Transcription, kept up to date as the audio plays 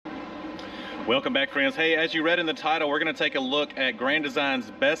Welcome back, friends. Hey, as you read in the title, we're going to take a look at Grand Design's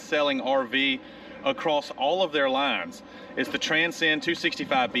best-selling RV across all of their lines. It's the Transcend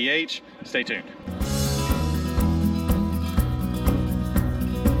 265BH. Stay tuned.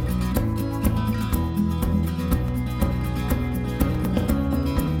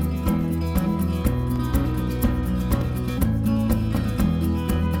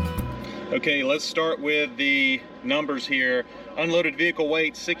 Okay, let's start with the numbers here. Unloaded vehicle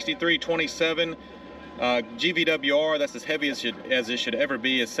weight 6327. GVWR, that's as heavy as it should ever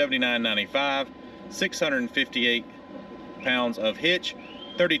be, is 7995. 658 pounds of hitch.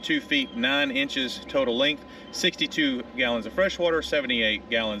 32 feet 9 inches total length. 62 gallons of freshwater, 78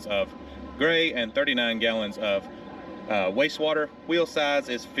 gallons of gray, and 39 gallons of wastewater. Wheel size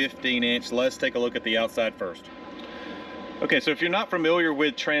is 15-inch. Let's take a look at the outside first. Okay, so if you're not familiar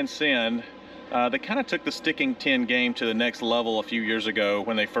with Transcend, they kind of took the sticking tin game to the next level a few years ago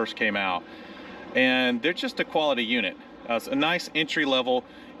when they first came out. And they're just a quality unit. It's a nice entry-level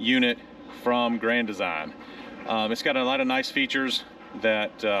unit from Grand Design. It's got a lot of nice features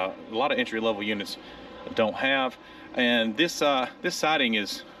that a lot of entry-level units don't have. And this siding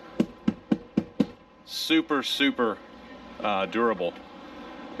is super durable.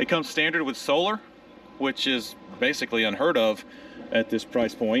 It comes standard with solar, which is basically unheard of at this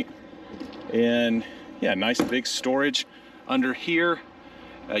price point. And yeah, nice big storage under here.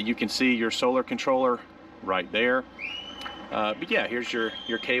 You can see your solar controller right there. But yeah, here's your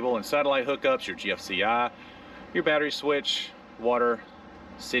cable and satellite hookups, your GFCI, your battery switch, water,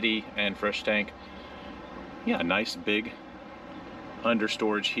 city, and fresh tank. Yeah, nice big under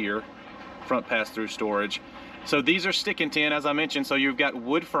storage here. Front pass-through storage. So these are stick and tin, as I mentioned, so you've got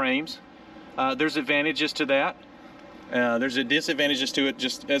wood frames. There's advantages to that. There's disadvantages to it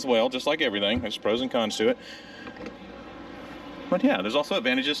just as well, just like everything. There's pros and cons to it. But yeah, there's also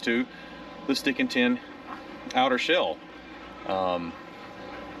advantages to the stick and tin outer shell.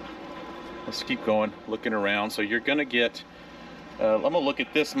 Let's keep going, looking around. So you're gonna get, I'm gonna look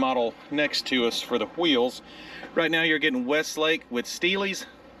at this model next to us for the wheels. Right now you're getting Westlake with Steelies,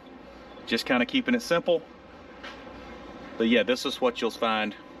 just kind of keeping it simple. But yeah, this is what you'll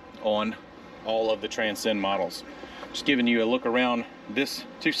find on all of the Transcend models. Just giving you a look around this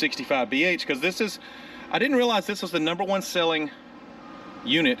 265BH, because this is, I didn't realize this was the #1 selling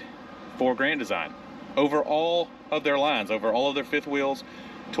unit for Grand Design over all of their lines, over all of their fifth wheels,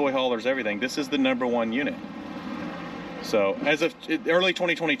 toy haulers, everything. This is the #1 unit. So as of early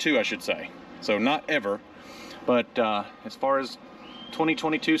 2022, I should say. So not ever, but as far as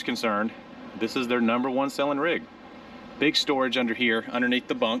 2022 is concerned, this is their #1 selling rig. Big storage under here, underneath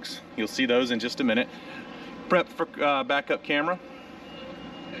the bunks. You'll see those in just a minute. Prep for backup camera.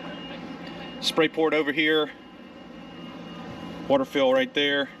 Spray port over here. Water fill right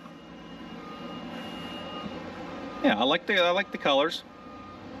there. Yeah, I like the colors.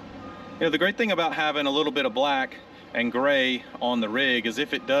 You know, the great thing about having a little bit of black and gray on the rig is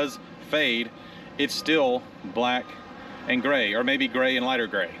if it does fade, it's still black and gray, or maybe gray and lighter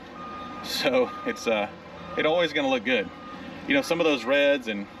gray. So it's always going to look good. You know, some of those reds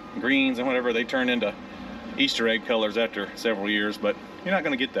and greens and whatever, they turn into Easter egg colors after several years, but you're not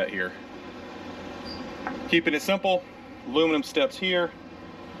going to get that here. Keeping it simple, aluminum steps here,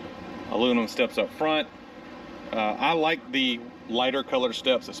 aluminum steps up front. I like the lighter colored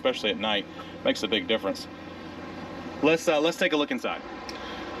steps, especially at night. Makes a big difference. Let's take a look inside.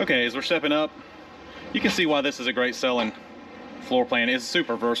 Okay, as we're stepping up, you can see why this is a great selling floor plan. It's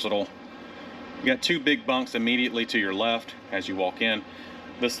super versatile. You got 2 big bunks immediately to your left as you walk in.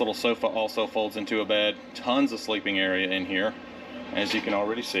 This little sofa also folds into a bed. Tons of sleeping area in here, as you can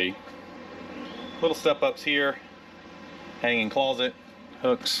already see. Little step ups here, hanging closet,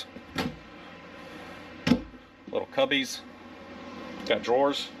 hooks, little cubbies. Got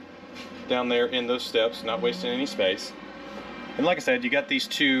drawers down there in those steps, not wasting any space. And like I said, you got these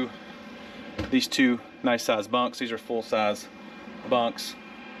two nice size bunks. These are full size bunks.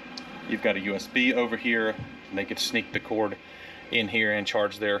 You've got a USB over here, and they could sneak the cord in here and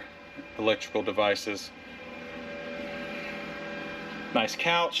charge their electrical devices. Nice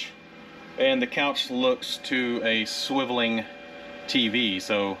couch, and the couch looks to a swiveling TV.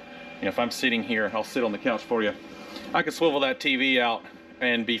 So, you know, if I'm sitting here, I'll sit on the couch for you. I could swivel that TV out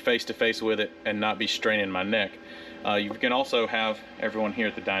and be face to face with it and not be straining my neck. You can also have everyone here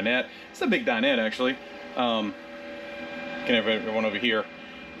at the dinette. It's a big dinette, actually. You can have everyone over here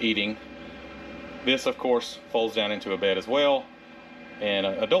eating. This, of course, folds down into a bed as well. And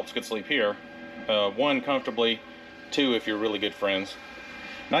adults could sleep here. 1 comfortably, 2 if you're really good friends.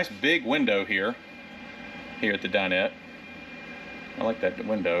 Nice big window here at the dinette. I like that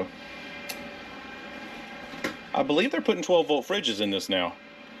window. I believe they're putting 12-volt fridges in this now.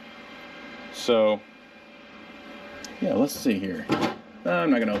 So, yeah, let's see here. I'm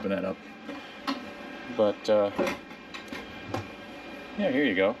not going to open that up. But, yeah, here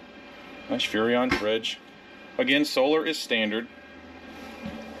you go. Nice Furrion fridge. Again, solar is standard.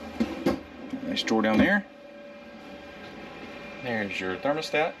 Nice drawer down there. There's your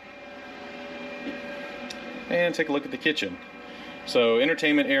thermostat. And take a look at the kitchen. So,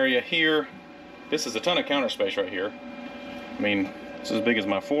 entertainment area here. This is a ton of counter space right here. I mean, it's as big as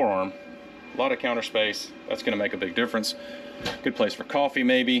my forearm. A lot of counter space. That's going to make a big difference. Good place for coffee,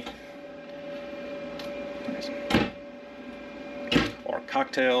 maybe. Nice. Or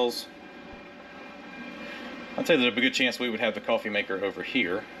cocktails. I'd say there's a good chance we would have the coffee maker over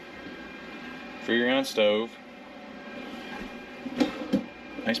here. Furrion stove.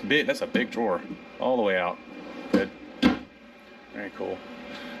 Nice big, that's a big drawer. All the way out. Good. Very cool.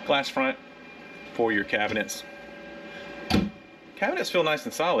 Glass front for your cabinets. Cabinets feel nice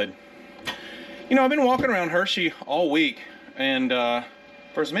and solid. You know, I've been walking around Hershey all week, and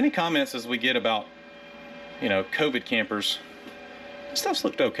for as many comments as we get about, you know, COVID campers, stuff's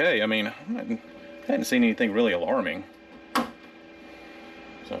looked okay. I mean, I hadn't seen anything really alarming.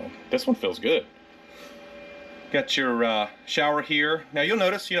 So this one feels good. Got your shower here. Now you'll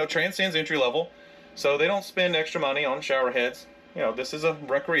notice, you know, Transcend's entry level, so they don't spend extra money on shower heads. You know, this is a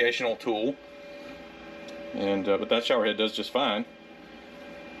recreational tool, and but that shower head does just fine.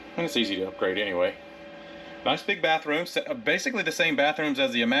 And it's easy to upgrade anyway. Nice big bathrooms, basically the same bathrooms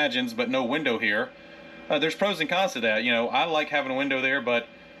as the Imagines, but no window here. There's pros and cons to that. You know, I like having a window there, but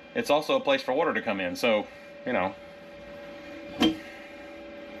it's also a place for water to come in. So, you know,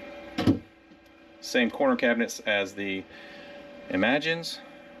 same corner cabinets as the Imagines.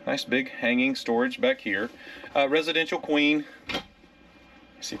 Nice big hanging storage back here. Residential queen.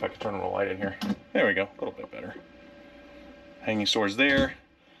 Let's see if I can turn the light in here. There we go, a little bit better. Hanging storage there.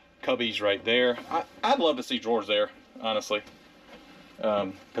 Cubbies right there. I'd love to see drawers there, honestly,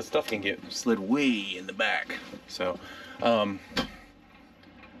 because stuff can get slid way in the back. So,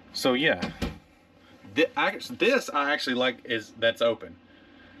 so yeah, this I actually like is that's open.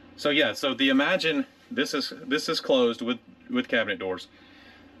 So yeah, so the Imagine this is closed with cabinet doors.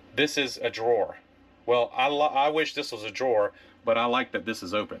 This is a drawer. Well, I wish this was a drawer, but I like that this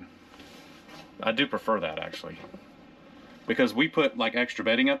is open. I do prefer that actually. Because we put like extra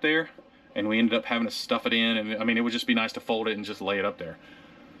bedding up there and we ended up having to stuff it in, and I mean it would just be nice to fold it and just lay it up there.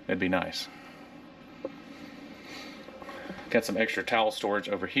 It'd be nice. Got some extra towel storage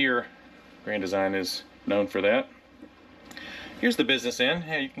over here. Grand Design is known for that. Here's the business end.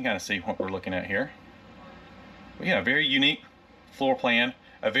 Yeah, you can kind of see what we're looking at here. Yeah, a very unique floor plan,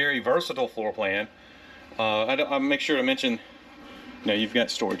 a very versatile floor plan. I'll make sure to mention, you know, you've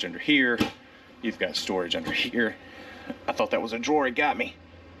got storage under here, you've got storage under here. I thought that was a drawer, it got me.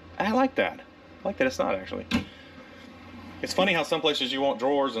 I like that. I like that it's not actually. It's funny how some places you want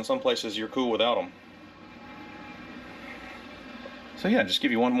drawers and some places you're cool without them. So yeah, just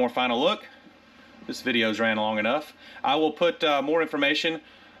give you one more final look. This video's ran long enough. I will put more information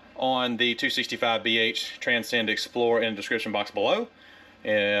on the 265BH Transcend Explorer in the description box below.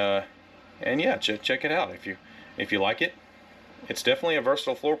 And yeah, check it out if you like it. It's definitely a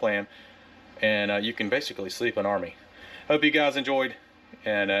versatile floor plan, and you can basically sleep an army. Hope you guys enjoyed,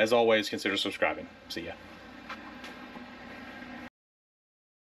 and as always, consider subscribing. See ya.